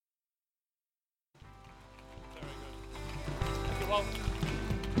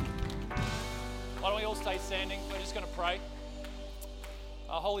stay standing. We're just going to pray.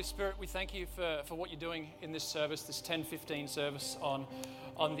 Holy Spirit, we thank you for what you're doing in this service, this 10:15 service on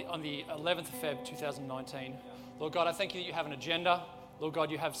the 11th of Feb 2019. Lord God, I thank you that you have an agenda. Lord God,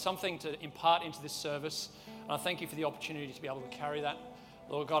 you have something to impart into this service. And I thank you for the opportunity to be able to carry that.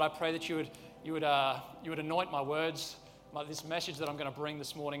 Lord God, I pray that you would anoint my words, this message that I'm going to bring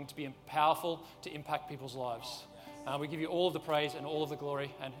this morning to be powerful, to impact people's lives. We give you all of the praise and all of the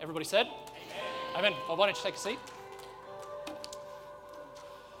glory. And everybody said? Amen. Well, why don't you take a seat?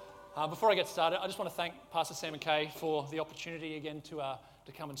 Before I get started, I just want to thank Pastor Sam and Kay for the opportunity again to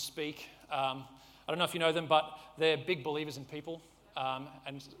come and speak. I don't know if you know them, but they're big believers in people.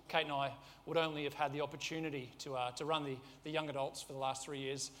 And Kate and I would only have had the opportunity to run the young adults for the last 3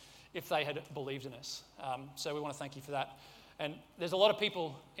 years if they had believed in us. So we want to thank you for that. And there's a lot of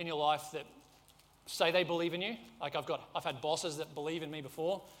people in your life that say they believe in you. Like I've had bosses that believe in me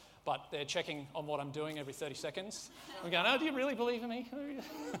before, but they're checking on what I'm doing every 30 seconds. I'm going, oh, do you really believe in me?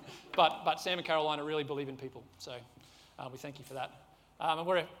 But Sam and Carolina really believe in people. So we thank you for that. And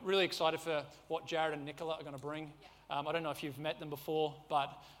we're really excited for what Jared and Nicola are going to bring. I don't know if you've met them before,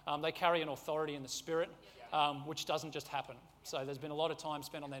 but they carry an authority in the Spirit, which doesn't just happen. So there's been a lot of time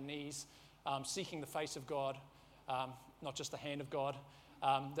spent on their knees, seeking the face of God, not just the hand of God,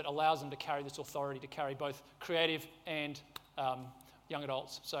 that allows them to carry this authority, to carry both creative and young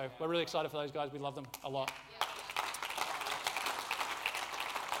adults. So we're really excited for those guys. We love them a lot.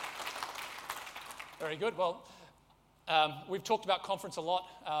 Very good. Well, we've talked about conference a lot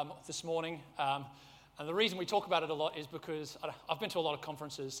this morning. And the reason we talk about it a lot is because I've been to a lot of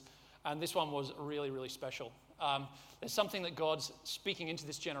conferences, and this one was really, really special. There's something that God's speaking into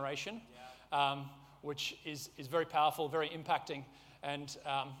this generation, which is very powerful, very impacting. And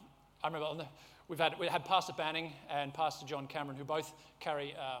I remember we had Pastor Banning and Pastor John Cameron, who both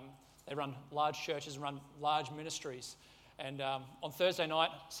they run large churches, run large ministries. And on Thursday night,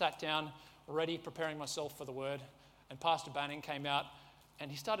 sat down, ready, preparing myself for the word. And Pastor Banning came out,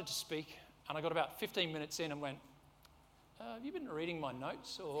 and he started to speak. And I got about 15 minutes in and went, have you been reading my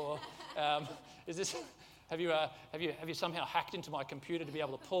notes? Or have you somehow hacked into my computer to be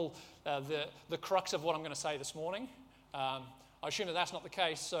able to pull the crux of what I'm going to say this morning? I assume that that's not the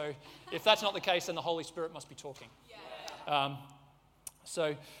case. So if that's not the case, then the Holy Spirit must be talking.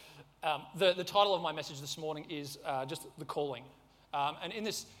 So the title of my message this morning is just the calling. And in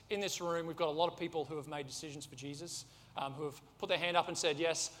this room, we've got a lot of people who have made decisions for Jesus, who have put their hand up and said,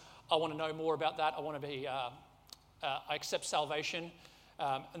 yes, I want to know more about that. I want to be, I accept salvation.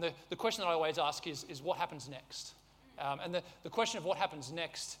 And the question that I always ask is what happens next? And the question of what happens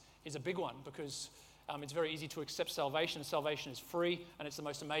next is a big one because it's very easy to accept salvation. Salvation is free, and it's the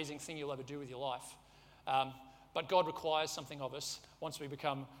most amazing thing you'll ever do with your life. But God requires something of us once we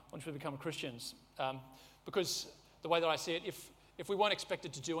become Christians. Because the way that I see it, if we weren't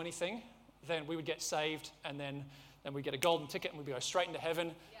expected to do anything, then we would get saved, and then we'd get a golden ticket, and we'd go straight into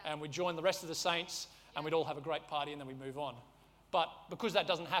heaven, and we'd join the rest of the saints, and we'd all have a great party, and then we'd move on. But because that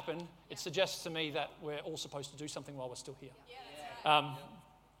doesn't happen, it suggests to me that we're all supposed to do something while we're still here.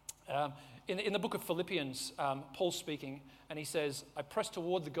 In the book of Philippians, Paul's speaking, and he says, I press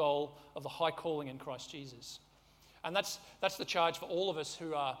toward the goal of the high calling in Christ Jesus. And that's the charge for all of us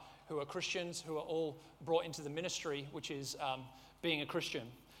who are Christians, who are all brought into the ministry, which is being a Christian.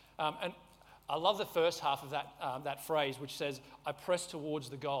 And I love the first half of that phrase, which says, I press towards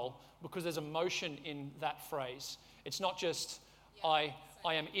the goal, because there's emotion in that phrase. It's not just, I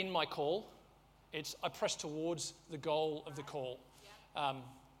am in my call. It's, I press towards the goal of the call.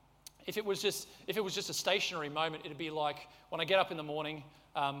 If it was just a stationary moment, it'd be like when I get up in the morning,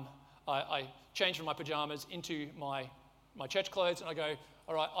 I change from my pajamas into my church clothes, and I go,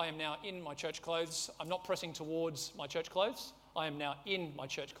 all right, I am now in my church clothes. I'm not pressing towards my church clothes. I am now in my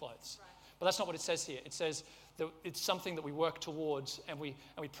church clothes. Right. But that's not what it says here. It says that it's something that we work towards and we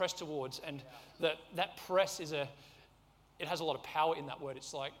press towards, and that press it has a lot of power in that word.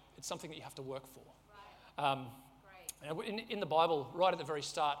 It's something that you have to work for. Right. In the Bible, right at the very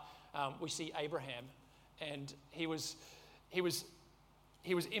start, we see Abraham, and he was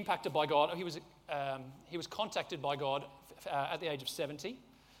impacted by God. He was contacted by God at the age of 70,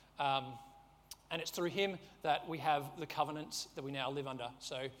 and it's through him that we have the covenants that we now live under.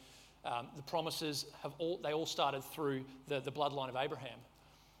 So the promises they all started through the bloodline of Abraham.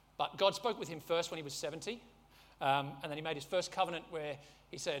 But God spoke with him first when he was 70, and then he made his first covenant where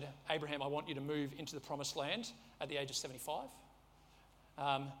he said, Abraham, I want you to move into the promised land at the age of 75.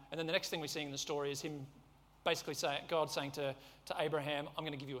 And then the next thing we're seeing in the story is him basically God saying to Abraham, I'm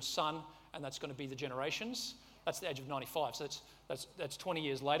going to give you a son, and that's going to be the generations. That's the age of 95. So that's 20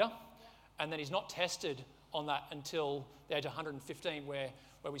 years later. And then he's not tested on that until the age of 115, where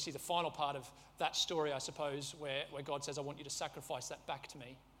we see the final part of that story, I suppose, where God says, I want you to sacrifice that back to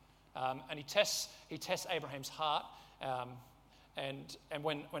me. And he tests Abraham's heart. And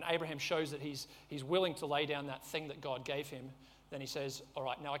when Abraham shows that he's willing to lay down that thing that God gave him, then he says, all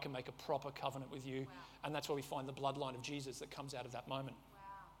right, now I can make a proper covenant with you. Wow. And that's where we find the bloodline of Jesus that comes out of that moment.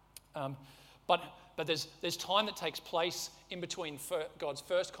 Wow. But there's time that takes place in between God's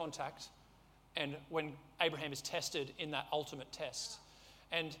first contact and when Abraham is tested in that ultimate test.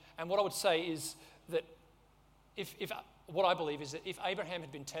 And what I would say is that what I believe is that if Abraham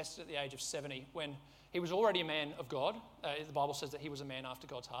had been tested at the age of 70, when he was already a man of God, the Bible says that he was a man after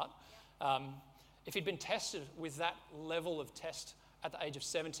God's heart. If he'd been tested with that level of test at the age of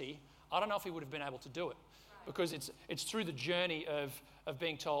 70, I don't know if he would have been able to do it. Because it's through the journey of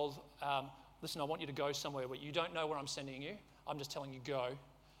being told, listen, I want you to go somewhere where you don't know where I'm sending you. I'm just telling you go.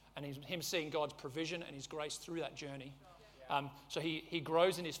 And him seeing God's provision and his grace through that journey. So he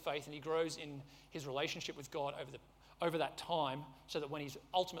grows in his faith and he grows in his relationship with God over that time, so that when he's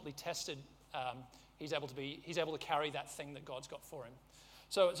ultimately tested, he's able to carry that thing that God's got for him.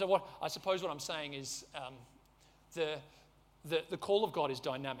 So what I'm saying is the call of God is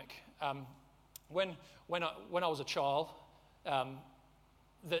dynamic. When I was a child,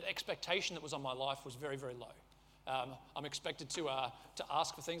 the expectation that was on my life was very, very low. I'm expected to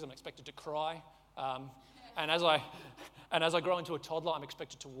ask for things. I'm expected to cry. And as I grow into a toddler, I'm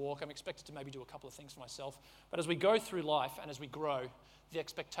expected to walk. I'm expected to maybe do a couple of things for myself. But as we go through life and as we grow, the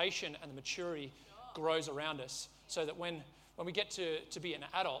expectation and the maturity grows around us, so that when we get to be an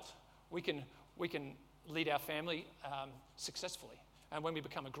adult, we can lead our family successfully. And when we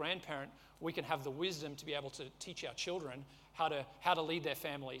become a grandparent, we can have the wisdom to be able to teach our children how to lead their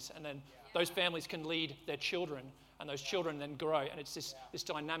families. And then those families can lead their children, and those children then grow. And it's this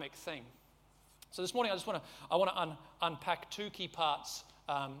dynamic thing. So this morning, I want to unpack two key parts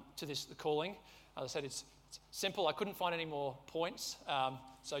to the calling. As I said, it's simple. I couldn't find any more points,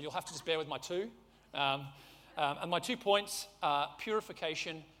 so you'll have to just bear with my two. And my 2 points are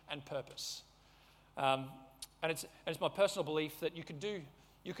purification and purpose. And it's my personal belief that you can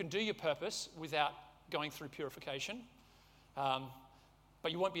do your purpose without going through purification,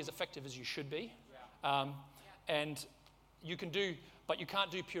 but you won't be as effective as you should be. And you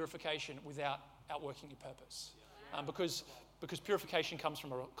can't do purification without outworking your purpose, because purification comes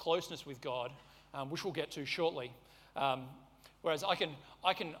from a closeness with God, which we'll get to shortly. Whereas I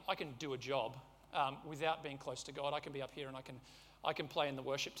can do a job without being close to God. I can be up here and I can play in the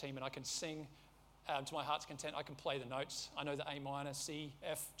worship team and I can sing to my heart's content. I can play the notes. I know the A minor, C,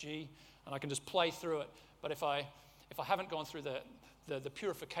 F, G, and I can just play through it. But if I haven't gone through the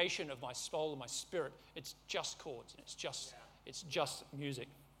purification of my soul and my spirit, it's just chords. And it's just music.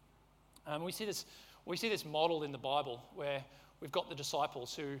 We see this model in the Bible where we've got the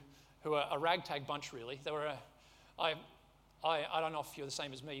disciples who are a ragtag bunch, really. They were I don't know if you're the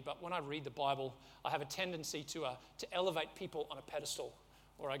same as me, but when I read the Bible, I have a tendency to elevate people on a pedestal,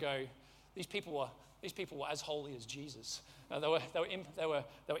 where I go, these people were as holy as Jesus. They were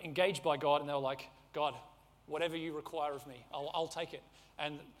engaged by God, and they were like, God, whatever you require of me, I'll take it.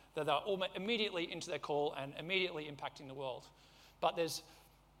 And they're all immediately into their call and immediately impacting the world. But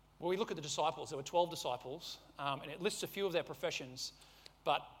when we look at the disciples, there were 12 disciples, and it lists a few of their professions.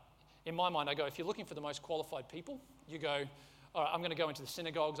 But in my mind, I go, if you're looking for the most qualified people, you go, all right, I'm going to go into the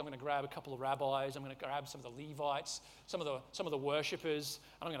synagogues, I'm going to grab a couple of rabbis, I'm going to grab some of the Levites, some of the worshippers,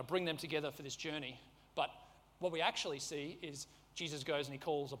 and I'm going to bring them together for this journey. But what we actually see is Jesus goes and he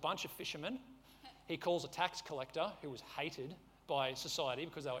calls a bunch of fishermen. He calls a tax collector who was hated by society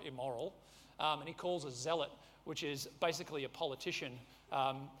because they were immoral. And he calls a zealot, which is basically a politician.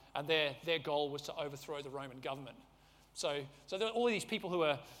 And their goal was to overthrow the Roman government. So there are all these people who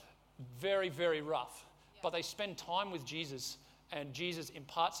are very, very rough. But they spend time with Jesus, and Jesus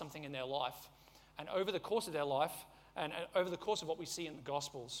imparts something in their life. And over the course of their life, and over the course of what we see in the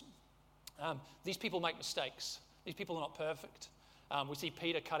Gospels, these people make mistakes. These people are not perfect. We see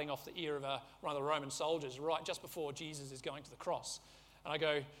Peter cutting off the ear of one of the Roman soldiers right just before Jesus is going to the cross. And I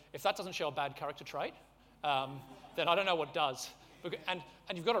go, if that doesn't show a bad character trait, then I don't know what does. And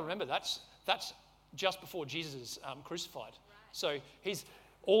you've got to remember, that's just before Jesus is crucified. So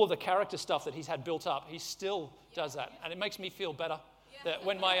all of the character stuff that he's had built up, he still does that. And it makes me feel better that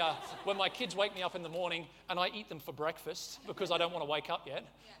when my kids wake me up in the morning and I eat them for breakfast because I don't want to wake up yet,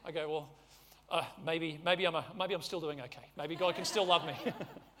 I go, well, maybe I'm still doing okay. Maybe God can still love me.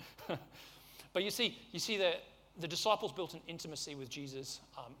 But you see the disciples built an intimacy with Jesus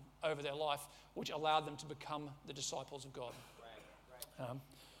over their life, which allowed them to become the disciples of God.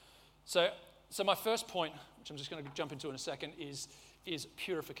 So my first point, which I'm just going to jump into in a second, is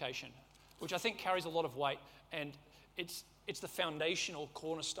purification, which I think carries a lot of weight, and it's the foundational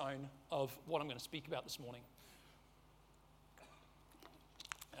cornerstone of what I'm going to speak about this morning.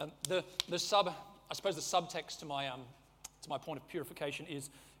 The subtext to my point of purification is,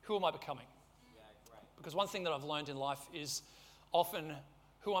 who am I becoming? Yeah, great. Because one thing that I've learned in life is often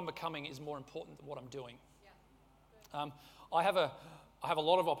who I'm becoming is more important than what I'm doing. Yeah. I have a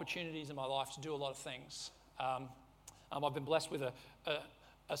lot of opportunities in my life to do a lot of things. I've been blessed with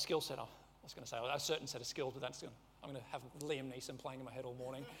a skill set. I was going to say a certain set of skills, but I'm going to have Liam Neeson playing in my head all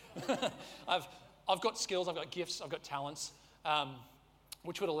morning. I've got skills, I've got gifts, I've got talents,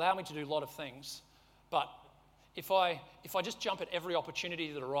 which would allow me to do a lot of things. But if I just jump at every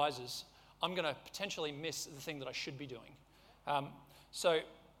opportunity that arises, I'm going to potentially miss the thing that I should be doing. So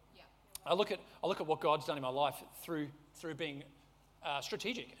I look at what God's done in my life through being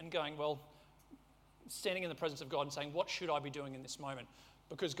strategic and going, well, standing in the presence of God and saying, what should I be doing in this moment?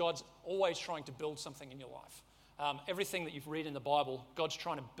 Because God's always trying to build something in your life. Everything that you've read in the Bible, God's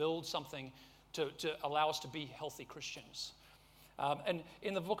trying to build something to allow us to be healthy Christians. And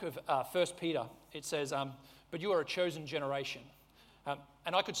in the book of 1 Peter, it says, but you are a chosen generation.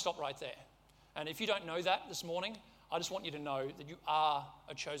 And I could stop right there. And if you don't know that this morning, I just want you to know that you are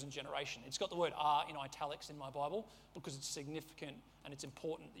a chosen generation. It's got the word "are" in italics in my Bible because it's significant and it's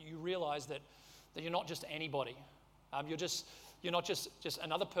important that you realize that you're not just anybody. You're not just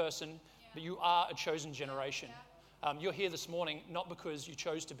another person, but you are a chosen generation. You're here this morning not because you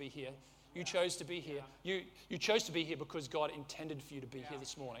chose to be here. You chose to be here. You chose to be here because God intended for you to be here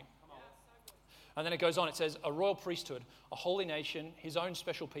this morning. And then it goes on, it says, a royal priesthood, a holy nation, his own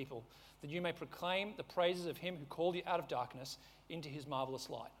special people, that you may proclaim the praises of him who called you out of darkness into his marvelous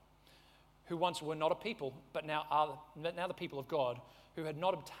light, who once were not a people, but now are the people of God, who had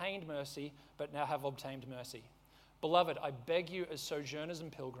not obtained mercy, but now have obtained mercy. Beloved, I beg you as sojourners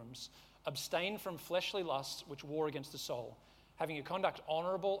and pilgrims, abstain from fleshly lusts which war against the soul, having your conduct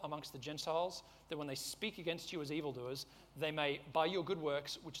honorable amongst the Gentiles, that when they speak against you as evildoers, they may, by your good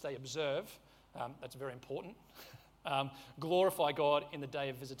works which they observe, that's very important, glorify God in the day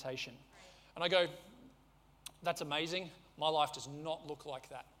of visitation. And I go, that's amazing. My life does not look like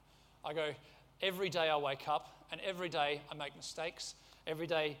that. I go, every day I wake up and every day I make mistakes. Every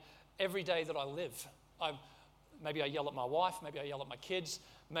day that I live, maybe I yell at my wife, maybe I yell at my kids,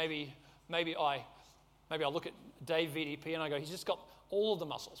 maybe I look at Dave VDP and I go, he's just got all of the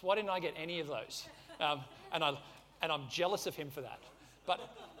muscles. Why didn't I get any of those? And I'm jealous of him for that. But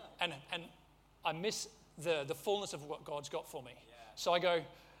I miss the fullness of what God's got for me. Yeah. So I go,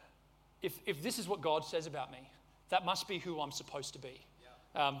 if this is what God says about me, that must be who I'm supposed to be.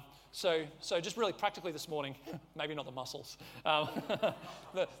 Yeah. So just really practically this morning, maybe not the muscles.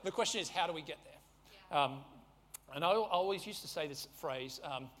 The question is, how do we get there? Yeah. And I always used to say this phrase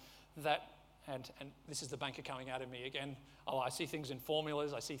that, and this is the banker coming out of me again. Oh, I see things in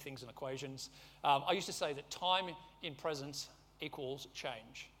formulas. I see things in equations. I used to say that time in presence equals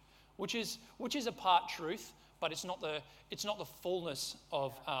change. Which is a part truth, but it's not the fullness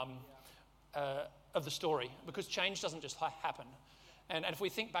of the story, because change doesn't just happen. And if we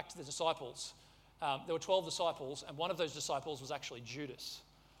think back to the disciples, there were 12 disciples, and one of those disciples was actually Judas.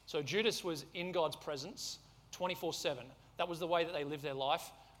 So Judas was in God's presence 24/7. That was the way that they lived their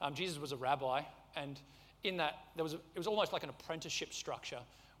life. Jesus was a rabbi, and in that it was almost like an apprenticeship structure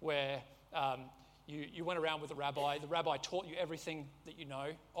where you went around with the rabbi taught you everything that you know,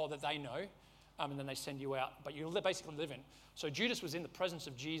 or that they know, and then they send you out. But you basically live in. So Judas was in the presence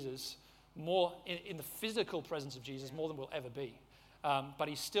of Jesus, more in the physical presence of Jesus, more than we'll ever be. But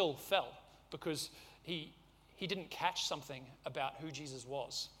he still fell because he didn't catch something about who Jesus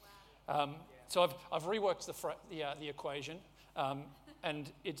was. So I've reworked the equation,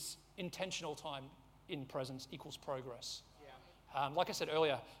 and it's intentional time in presence equals progress. Like I said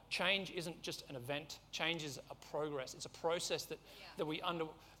earlier, change isn't just an event. Change is a progress. It's a process that we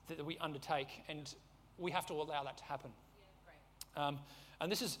undertake, and we have to allow that to happen.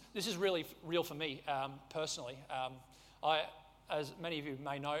 And this is really real for me personally. As many of you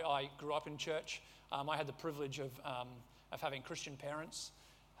may know, I grew up in church. I had the privilege of having Christian parents.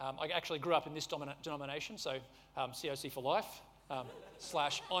 I actually grew up in this denomination, so COC for life /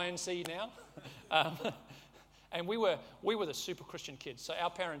 INC now. And we were the super Christian kids. So our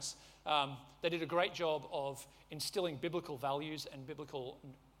parents, they did a great job of instilling biblical values and biblical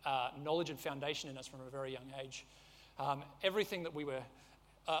knowledge and foundation in us from a very young age. Everything that we were,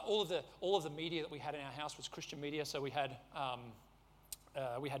 all of the media that we had in our house was Christian media. So we had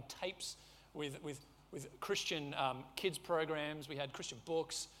tapes with Christian kids programs. We had Christian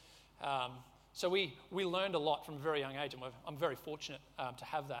books. So we learned a lot from a very young age, and I'm very fortunate to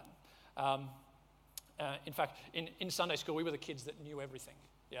have that. In fact, in Sunday school, we were the kids that knew everything.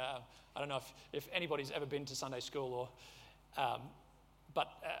 Yeah, I don't know if anybody's ever been to Sunday school, but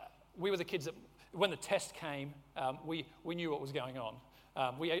we were the kids that, when the test came, we knew what was going on.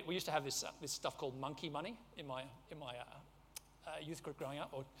 We used to have this stuff called monkey money in my youth group growing up,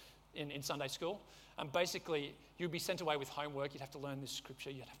 or in Sunday school. And basically, you'd be sent away with homework. You'd have to learn this scripture.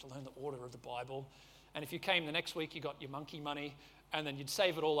 You'd have to learn the order of the Bible. And if you came the next week, you got your monkey money, and then you'd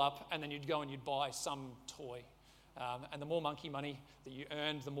save it all up, and then you'd go and you'd buy some toy. And the more monkey money that you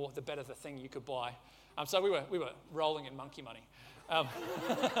earned, the better the thing you could buy. So we were rolling in monkey money.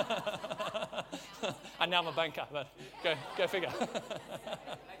 And now I'm a banker, but go figure.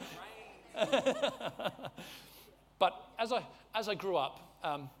 But as I grew up,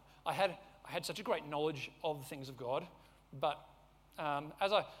 I had such a great knowledge of the things of God. But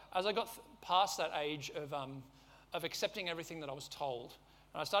as I got past that age of accepting everything that I was told,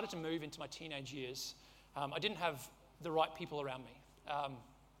 and I started to move into my teenage years, I didn't have the right people around me.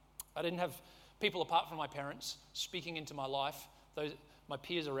 I didn't have people apart from my parents speaking into my life. My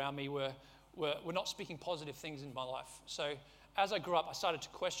peers around me were not speaking positive things in my life. So as I grew up, I started to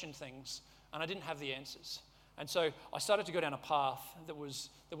question things, and I didn't have the answers. And so I started to go down a path that was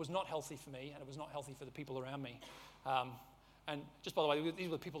not healthy for me, and it was not healthy for the people around me. And just by the way, these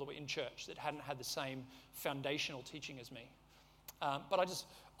were the people that were in church that hadn't had the same foundational teaching as me. But I just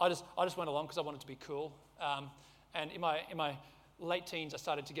went along because I wanted to be cool. And in my late teens, I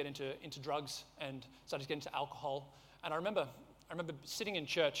started to get into drugs and started to get into alcohol. And I remember sitting in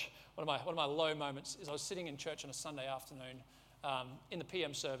church. One of my low moments is I was sitting in church on a Sunday afternoon in the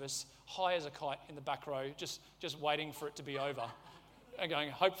PM service, high as a kite in the back row, just waiting for it to be over, and going,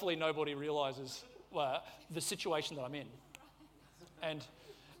 hopefully nobody realizes the situation that I'm in. And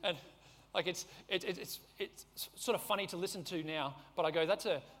like it's sort of funny to listen to now, but I go, that's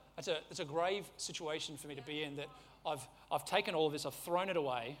a grave situation for me to be in, that I've taken all of this, I've thrown it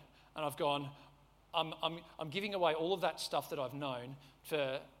away, and I've gone, I'm giving away all of that stuff that I've known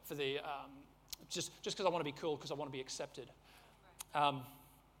for the just because I want to be cool, because I want to be accepted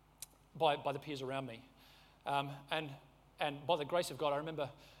by the peers around me, and by the grace of God, I remember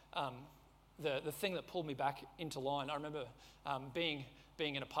the thing that pulled me back into line. I remember being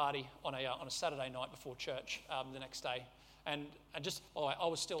in a party on a Saturday night before church the next day, and I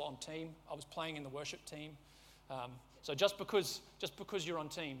was still on team. I was playing in the worship team. So just because you're on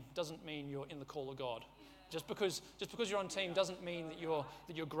team doesn't mean you're in the call of God. Just because you're on team doesn't mean that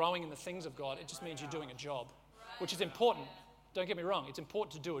you're growing in the things of God. It just means you're doing a job, which is important. Don't get me wrong; it's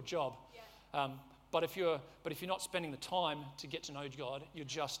important to do a job. But if you're not spending the time to get to know God, you're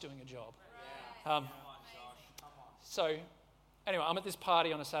just doing a job. So anyway, I'm at this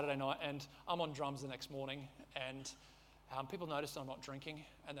party on a Saturday night, and I'm on drums the next morning, and people notice that I'm not drinking,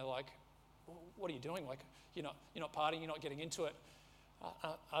 and they're like, "What are you doing? Like, you're not partying, you're not getting into it."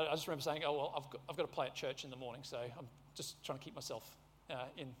 I just remember saying, "Oh well, I've got to play at church in the morning, so I'm just trying to keep myself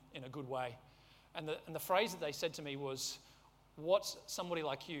in a good way." And the phrase that they said to me was, "What's somebody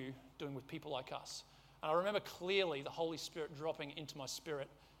like you doing with people like us?" And I remember clearly the Holy Spirit dropping into my spirit,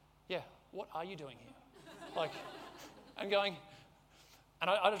 "Yeah, what are you doing here?" Like, and going, and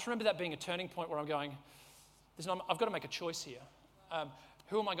I just remember that being a turning point where I'm going, I've got to make a choice here.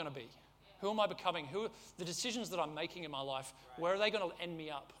 Who am I going to be? Who am I becoming? The decisions that I'm making in my life, where are they going to end me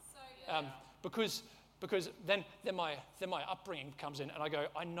up? Because then my upbringing comes in, and I go,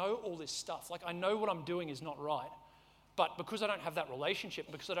 I know all this stuff. Like, I know what I'm doing is not right. But because I don't have that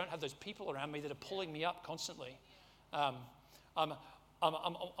relationship, because I don't have those people around me that are pulling me up constantly, I'm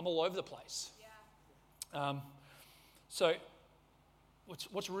all over the place. So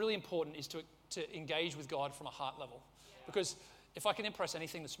what's really important is to engage with God from a heart level. Because if I can impress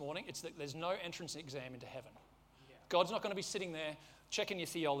anything this morning, it's that there's no entrance exam into heaven. God's not going to be sitting there checking your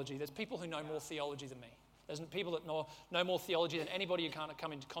theology. There's people who know more theology than me. There's people that know more theology than anybody you can't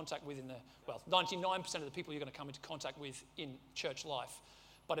come into contact with 99% of the people you're going to come into contact with in church life.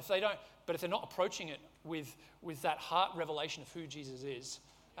 But if they're not approaching it with that heart revelation of who Jesus is,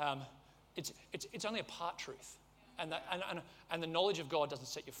 it's only a part truth, and the knowledge of God doesn't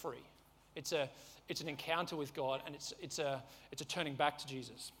set you free. It's an encounter with God, and it's a turning back to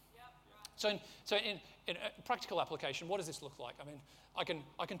Jesus. So in a practical application, what does this look like? I mean,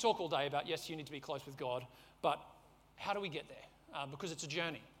 I can talk all day about, yes, you need to be close with God, but how do we get there? Because it's a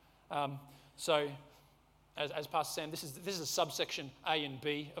journey. So as Pastor Sam, this is a subsection A and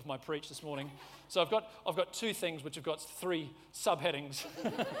B of my preach this morning. So I've got two things which have got three subheadings.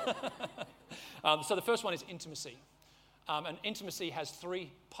 So the first one is intimacy. And intimacy has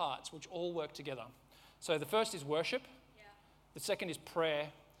three parts which all work together. So the first is worship, the second is prayer,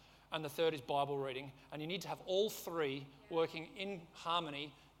 and the third is Bible reading. And you need to have all three working in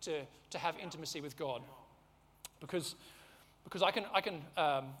harmony to have intimacy with God. Because I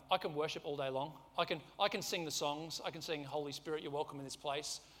can worship all day long. I can sing the songs. I can sing Holy Spirit, you're welcome in this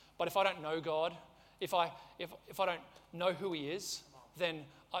place. But if I don't know God, if I don't know who He is, then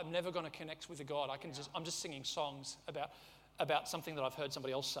I'm never going to connect with the God. I'm just singing songs about something that I've heard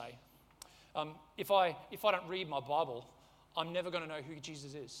somebody else say. If I don't read my Bible, I'm never going to know who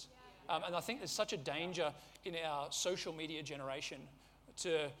Jesus is. And I think there's such a danger in our social media generation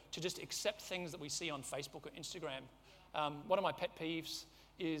to just accept things that we see on Facebook or Instagram. One of my pet peeves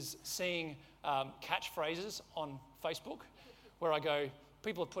is seeing catchphrases on Facebook where I go,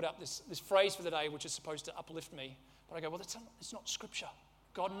 people have put up this phrase for the day which is supposed to uplift me. But I go, well, it's not scripture.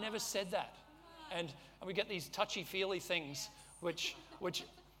 God never said that. And we get these touchy-feely things which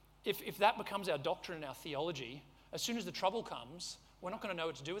if that becomes our doctrine and our theology, as soon as the trouble comes, we're not going to know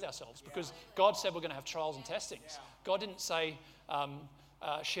what to do with ourselves because God said we're going to have trials and testings. God didn't say,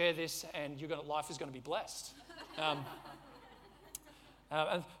 share this and life is going to be blessed.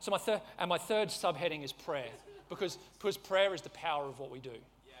 And so my third subheading is prayer, because prayer is the power of what we do.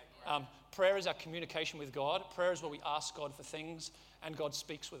 Prayer is our communication with God. Prayer is where we ask God for things, and God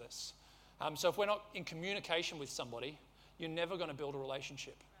speaks with us. So if we're not in communication with somebody, you're never going to build a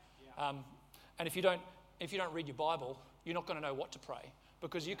relationship. And if you don't read your Bible, you're not going to know what to pray,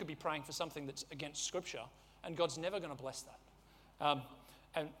 because you could be praying for something that's against Scripture, and God's never going to bless that.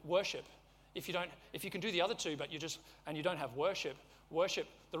 And worship. If you can do the other two, but you don't have worship.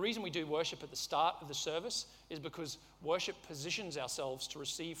 The reason we do worship at the start of the service is because worship positions ourselves to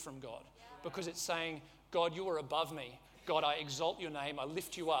receive from God. Because it's saying, God, you are above me. God, I exalt your name. I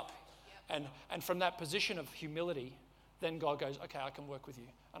lift you up. And from that position of humility, then God goes, okay, I can work with you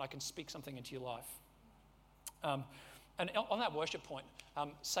and I can speak something into your life. And on that worship point,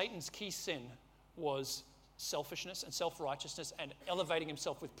 Satan's key sin was selfishness and self-righteousness and elevating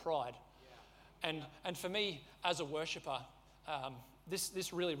himself with pride. And for me, as a worshiper,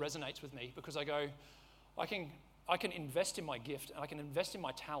 this really resonates with me, because I go, I can invest in my gift and I can invest in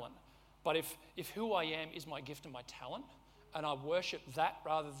my talent, but if who I am is my gift and my talent, and I worship that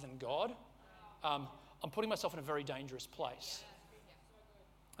rather than God, I'm putting myself in a very dangerous place.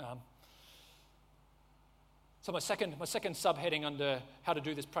 So my second subheading under how to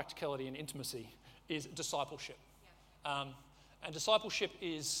do this practicality and intimacy is discipleship. And discipleship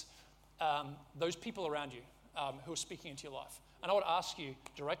is those people around you who are speaking into your life. And I would ask you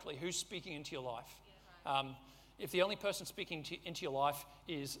directly, who's speaking into your life? If the only person speaking into your life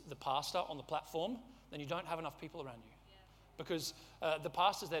is the pastor on the platform, then you don't have enough people around you. Because the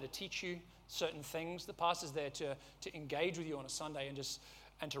pastor's there to teach you certain things. The pastor's there to engage with you on a Sunday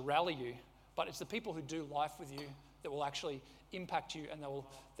and to rally you. But it's the people who do life with you that will actually impact you, and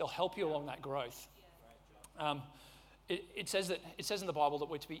they'll help you along that growth. It says in the Bible that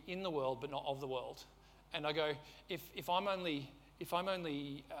we're to be in the world but not of the world. And I go, if I'm only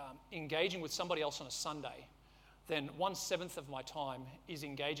engaging with somebody else on a Sunday, then 1/7 of my time is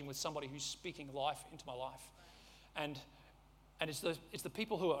engaging with somebody who's speaking life into my life. And it's the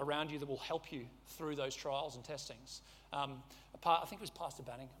people who are around you that will help you through those trials and testings. I think it was Pastor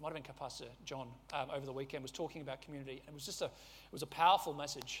Banning, it might have been Pastor John, over the weekend, was talking about community. And it was a powerful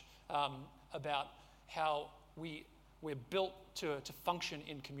message about how we're built to function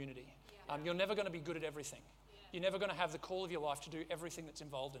in community. You're never going to be good at everything. You're never going to have the call of your life to do everything that's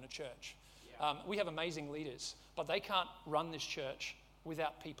involved in a church. We have amazing leaders, but they can't run this church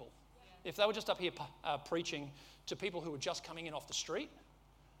without people. If they were just up here preaching to people who were just coming in off the street,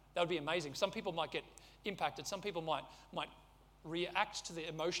 that would be amazing. Some people might get impacted. Some people might react to the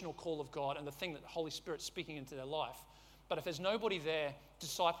emotional call of God and the thing that the Holy Spirit's speaking into their life. But if there's nobody there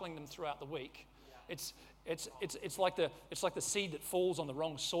discipling them throughout the week, it's like the seed that falls on the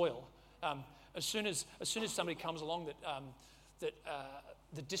wrong soil. As soon as somebody comes along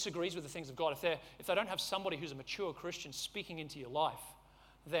that disagrees with the things of God, if they don't have somebody who's a mature Christian speaking into your life,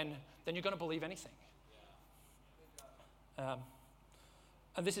 then you're going to believe anything.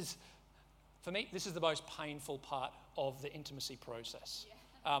 And this is, for me, this is the most painful part of the intimacy process.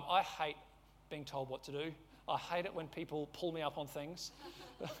 I hate being told what to do. I hate it when people pull me up on things.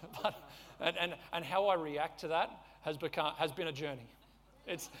 and how I react to that has been a journey.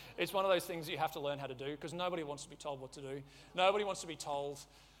 It's one of those things you have to learn how to do, because nobody wants to be told what to do. Nobody wants to be told,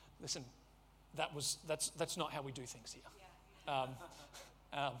 listen, that's not how we do things here. I'm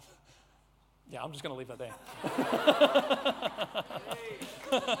just going to leave that there.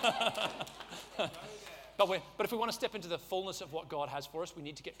 But if we want to step into the fullness of what God has for us, we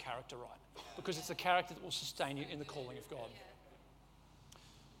need to get character right, because it's the character that will sustain you in the calling of God.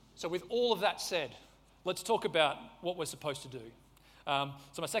 So with all of that said, let's talk about what we're supposed to do.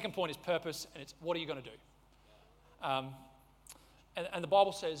 So my second point is purpose, and it's what are you going to do? And the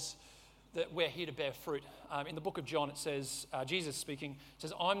Bible says that we're here to bear fruit. In the book of John, it says, Jesus speaking,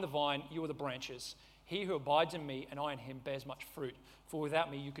 says, I'm the vine, you are the branches. He who abides in me and I in him bears much fruit, for without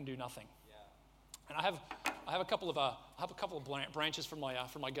me you can do nothing. And I have a couple of branches from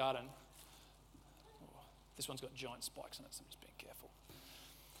my garden. This one's got giant spikes in it, so I'm just being careful.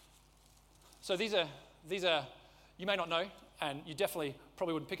 So these are you may not know, and you definitely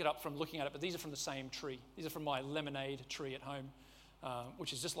probably wouldn't pick it up from looking at it, but these are from the same tree. These are from my lemonade tree at home,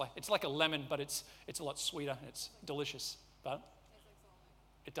 which is just it's like a lemon, but it's a lot sweeter and it's delicious. But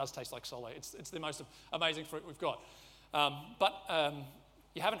it does taste like Solo. It's the most amazing fruit we've got. But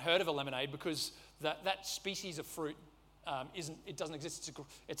you haven't heard of a lemonade because that species of fruit doesn't exist.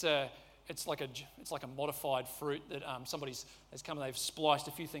 It's like a modified fruit that somebody's has come and they've spliced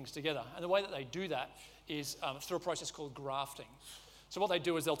a few things together. And the way that they do that is through a process called grafting. So what they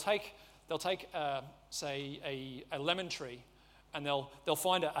do is they'll take say a lemon tree, and they'll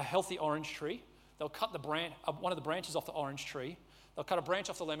find a healthy orange tree. They'll cut one of the branches off the orange tree. They'll cut a branch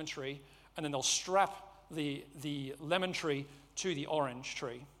off the lemon tree, and then they'll strap the lemon tree to the orange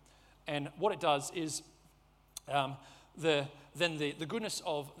tree. And what it does is the goodness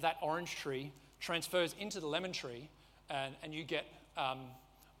of that orange tree transfers into the lemon tree, and you get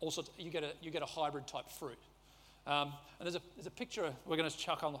you get a hybrid type fruit. And there's a picture we're going to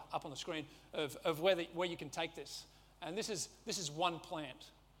chuck up on the screen of where you can take this. And this is one plant.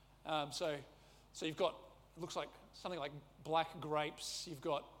 So you've got, it looks like something like black grapes. You've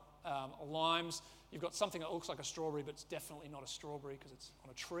got limes. You've got something that looks like a strawberry, but it's definitely not a strawberry because it's on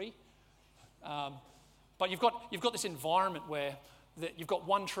a tree. But you've got this environment where you've got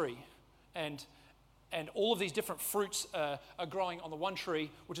one tree, and all of these different fruits are growing on the one tree,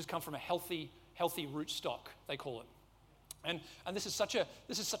 which has come from a healthy root stock, they call it. And this is such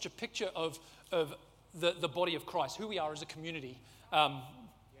a picture of the body of Christ, who we are as a community.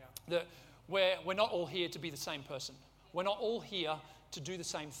 That we're not all here to be the same person. We're not all here to do the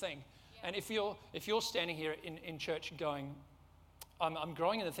same thing. And if you're standing here in church going, I'm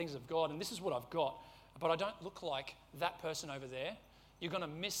growing in the things of God, and this is what I've got, but I don't look like that person over there, you're going to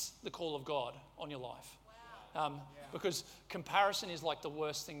miss the call of God on your life. Because comparison is like the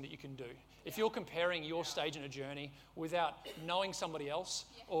worst thing that you can do. If you're comparing your stage in a journey without knowing somebody else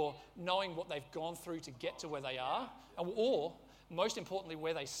or knowing what they've gone through to get to where they are, or most importantly,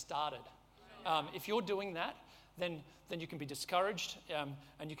 where they started. If you're doing that, then you can be discouraged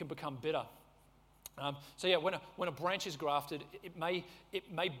and you can become bitter. When a branch is grafted, it may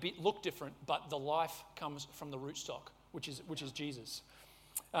look different, but the life comes from the rootstock, which is Jesus.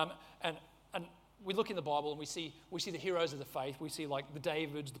 And we look in the Bible and we see the heroes of the faith. We see like the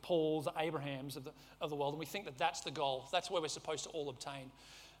Davids, the Pauls, the Abrahams of the world, and we think that that's the goal. That's where we're supposed to all obtain.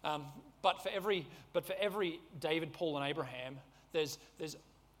 But for every David, Paul, and Abraham, there's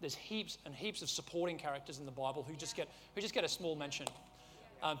heaps and heaps of supporting characters in the Bible who just get a small mention.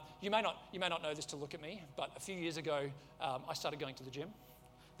 You may not know this to look at me, but a few years ago, I started going to the gym.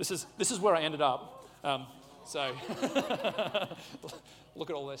 This is where I ended up. So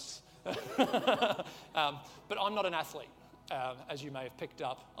look at all this. But I'm not an athlete, as you may have picked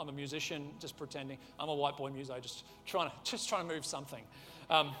up. I'm a musician, just pretending. I'm a white boy muso, just trying to move something.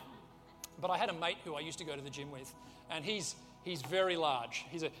 But I had a mate who I used to go to the gym with, and he's very large.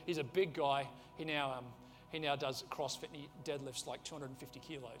 He's a big guy. He now does CrossFit, and he deadlifts like 250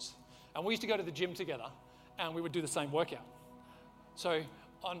 kilos. And we used to go to the gym together, and we would do the same workout. So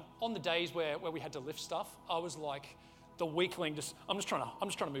on the days where we had to lift stuff, I was like the weakling. I'm just trying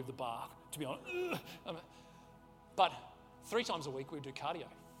to move the bar, to be honest. But 3 times a week we would do cardio,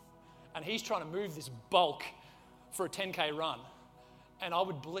 and he's trying to move this bulk for a 10K run, and I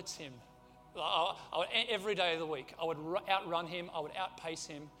would blitz him. Every day of the week, I would outrun him. I would outpace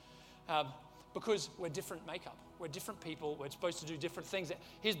him. Because we're different makeup. We're different people. We're supposed to do different things.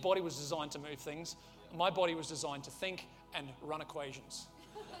 His body was designed to move things. My body was designed to think and run equations.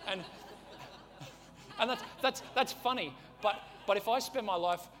 And that's funny. But if I spend my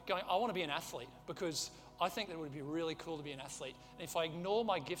life going, I want to be an athlete because I think that it would be really cool to be an athlete. And if I ignore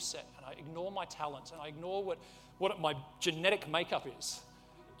my gift set and I ignore my talents and I ignore what my genetic makeup is,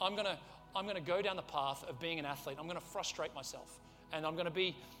 I'm gonna go down the path of being an athlete. I'm gonna frustrate myself. And I'm going to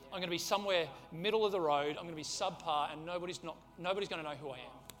be somewhere middle of the road. I'm going to be subpar, and nobody's going to know who I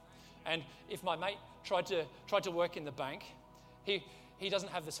am. And if my mate tried to work in the bank, he doesn't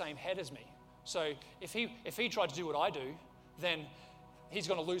have the same head as me. So if he tried to do what I do, then he's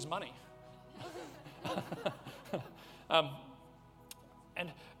going to lose money. And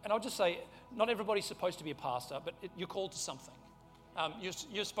I'll just say, not everybody's supposed to be a pastor, but you're called to something.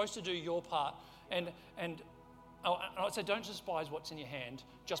 You're supposed to do your part. And I'd say don't despise what's in your hand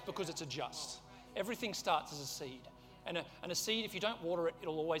just because it's a just. Everything starts as a seed. And a seed, if you don't water it,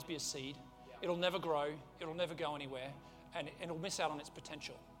 it'll always be a seed. It'll never grow. It'll never go anywhere. And it'll miss out on its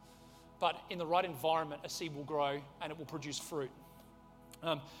potential. But in the right environment, a seed will grow and it will produce fruit.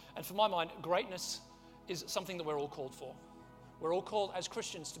 And for my mind, greatness is something that we're all called for. We're all called as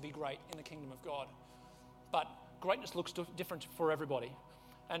Christians to be great in the kingdom of God. But greatness looks different for everybody.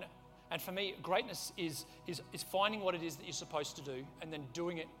 And for me, greatness is finding what it is that you're supposed to do and then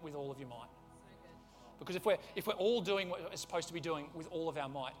doing it with all of your might. Because if we're all doing what we're supposed to be doing with all of our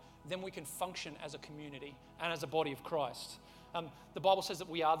might, then we can function as a community and as a body of Christ. The Bible says that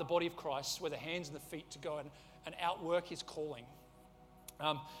we are the body of Christ. We're the hands and the feet to go and outwork his calling.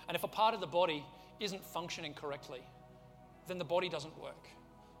 And if a part of the body isn't functioning correctly, then the body doesn't work.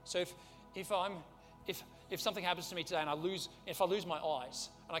 So if something happens to me today and if I lose my eyes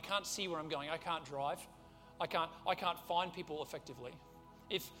and I can't see where I'm going, I can't drive, I can't find people effectively.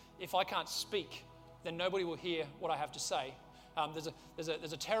 If I can't speak, then nobody will hear what I have to say.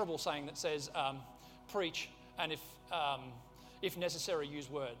 There's a terrible saying that says, preach, and if necessary, use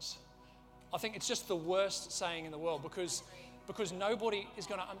words. I think it's just the worst saying in the world because nobody is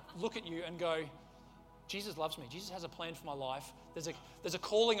going to look at you and go, Jesus loves me. Jesus has a plan for my life. There's a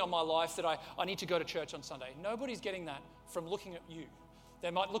calling on my life that I need to go to church on Sunday. Nobody's getting that from looking at you.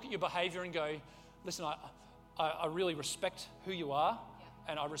 They might look at your behavior and go, listen, I really respect who you are,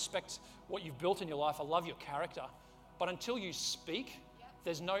 and I respect what you've built in your life. I love your character. But until you speak,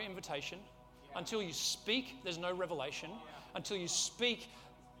 there's no invitation. Until you speak, there's no revelation. Until you speak,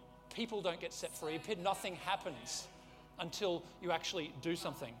 people don't get set free. Nothing happens until you actually do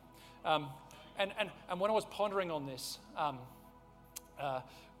something. And when I was pondering on this, I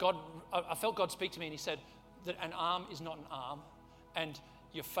felt God speak to me, and he said that an arm is not an arm and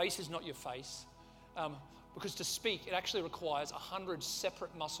your face is not your face. Because to speak, it actually requires 100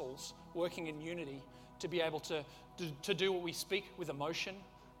 separate muscles working in unity to be able to do what we speak with emotion,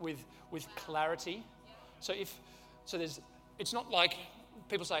 with clarity. It's not like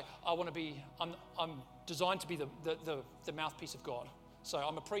people say, I'm designed to be the mouthpiece of God. So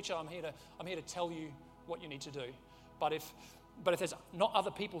I'm a preacher. I'm here to tell you what you need to do. But if there's not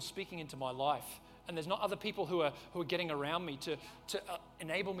other people speaking into my life, and there's not other people who are getting around me to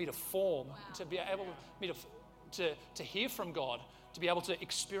enable me to form, to be able to hear from God, to be able to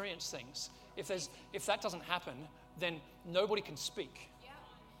experience things. If that doesn't happen, then nobody can speak. Yeah.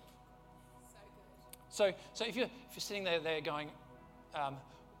 So good. So if you're sitting there going,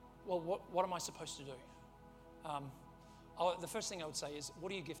 well, what am I supposed to do? The first thing I would say is,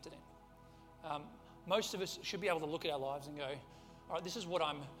 what are you gifted in? Most of us should be able to look at our lives and go, all right, this is what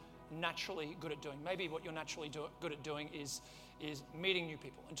I'm naturally good at doing. Maybe what you're naturally good at doing is meeting new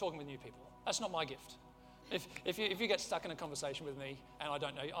people and talking with new people. That's not my gift. If you get stuck in a conversation with me and I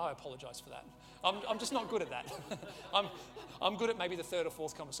don't know you, I apologize for that. I'm just not good at that. I'm good at maybe the third or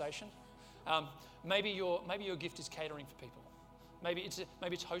fourth conversation. Maybe your gift is catering for people. Maybe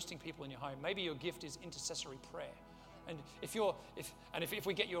it's hosting people in your home. Maybe your gift is intercessory prayer. And if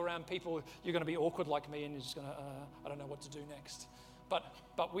we get you around people, you're going to be awkward like me, and you're just going to I don't know what to do next. But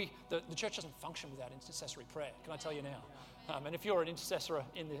the church doesn't function without intercessory prayer. Can I tell you now? And if you're an intercessor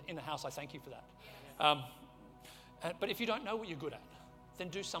in the house, I thank you for that. But if you don't know what you're good at, then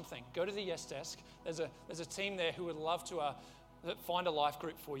do something. Go to the Yes Desk. There's a team there who would love to find a life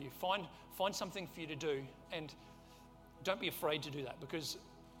group for you. Find something for you to do, and don't be afraid to do that, because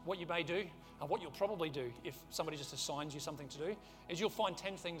what you may do, and what you'll probably do if somebody just assigns you something to do, is you'll find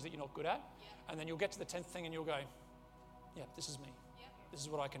 10 things that you're not good at, and then you'll get to the 10th thing and you'll go, yeah, this is me. This is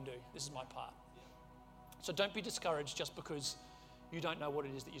what I can do. This is my part. So don't be discouraged just because you don't know what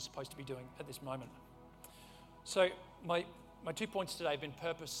it is that you're supposed to be doing at this moment. So my 2 points today have been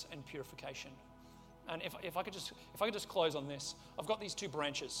purpose and purification. And if I could just close on this, I've got these 2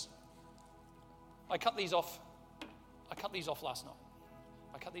 branches. I cut these off last night.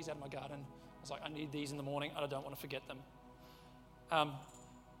 I cut these out of my garden. I was like, I need these in the morning, and I don't want to forget them.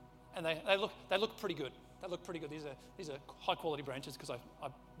 And they look pretty good. They look pretty good. These are high quality branches because I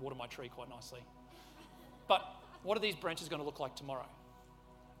water my tree quite nicely. But what are these branches going to look like tomorrow?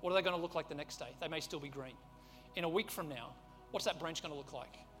 What are they going to look like the next day? They may still be green. In a week from now, what's that branch going to look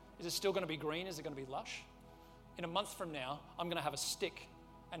like? Is it still going to be green? Is it going to be lush? In a month from now, I'm going to have a stick,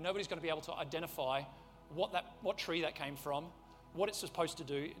 and nobody's going to be able to identify what tree that came from, what it's supposed to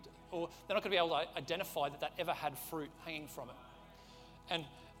do, or they're not going to be able to identify that ever had fruit hanging from it.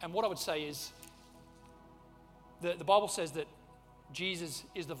 And what I would say is, the Bible says that Jesus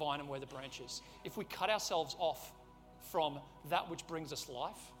is the vine and we're the branches. If we cut ourselves off from that which brings us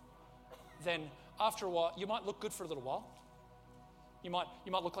life, then after a while, you might look good for a little while. You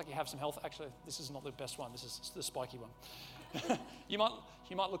might look like you have some health. Actually, this is not the best one. This is the spiky one. you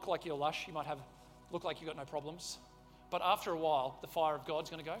might look like you're lush. You might look like you've got no problems. But after a while, the fire of God's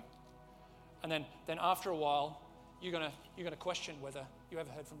going to go. And then after a while, you're going to question whether you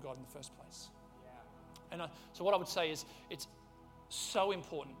ever heard from God in the first place. Yeah. And so what I would say is, it's so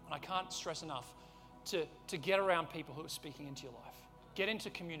important, and I can't stress enough, to get around people who are speaking into your life. Get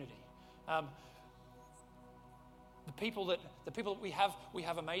into community. The people that we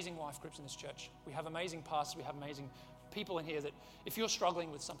have amazing life groups in this church. We have amazing pastors. We have amazing people in here that if you're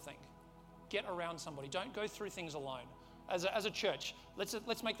struggling with something, get around somebody. Don't go through things alone. As a church,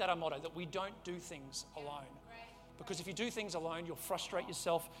 let's make that our motto, that we don't do things alone. Because if you do things alone, you'll frustrate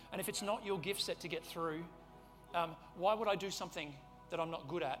yourself. And if it's not your gift set to get through, why would I do something that I'm not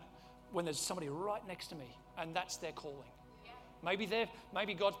good at when there's somebody right next to me and that's their calling?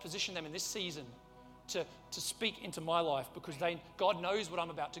 Maybe God's positioned them in this season to speak into my life because God knows what I'm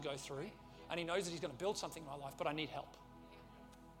about to go through, and He knows that He's going to build something in my life, but I need help.